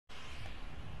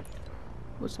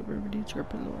What's up everybody, it's your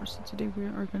Lord. So today we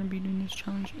are going to be doing this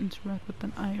challenge, interact with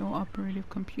an IO operative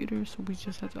computer. So we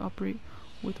just have to operate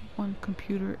with one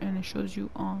computer, and it shows you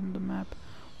on the map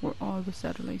where all the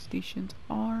satellite stations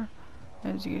are,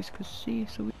 as you guys could see.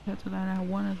 So we have to land at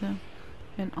one of them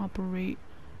and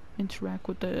interact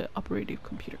with the operative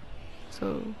computer.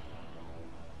 So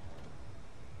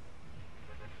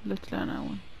let's land at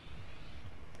one.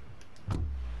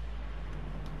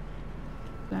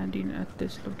 Landing at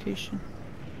this location.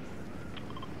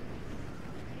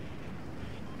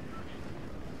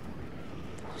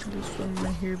 So this one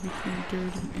right here between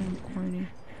dirty and corny,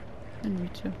 and me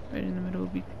too, right in the middle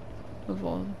of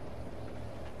all of them.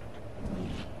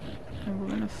 And we're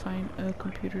gonna find a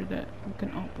computer that we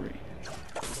can operate.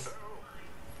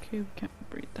 Okay, we can't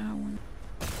operate that one.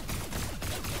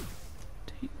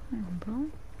 Damn, bro.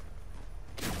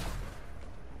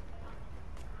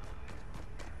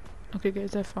 Okay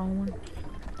guys, I found one.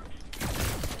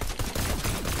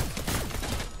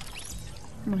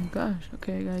 Oh my gosh,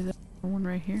 okay guys, I found one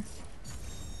right here.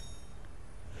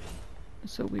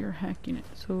 So we are hacking it.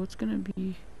 So it's gonna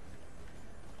be,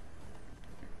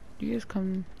 you guys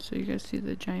come, so you guys see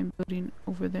the giant building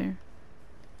over there.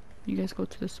 You guys go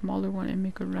to the smaller one and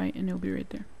make a right, and it'll be right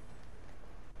there.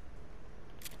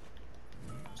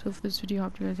 So if this video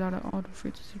helped you guys out at all, don't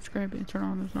forget to subscribe and turn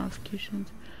on those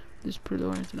notifications. This is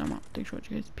Lawrence, and I'm out. Thanks for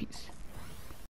watching guys. Peace.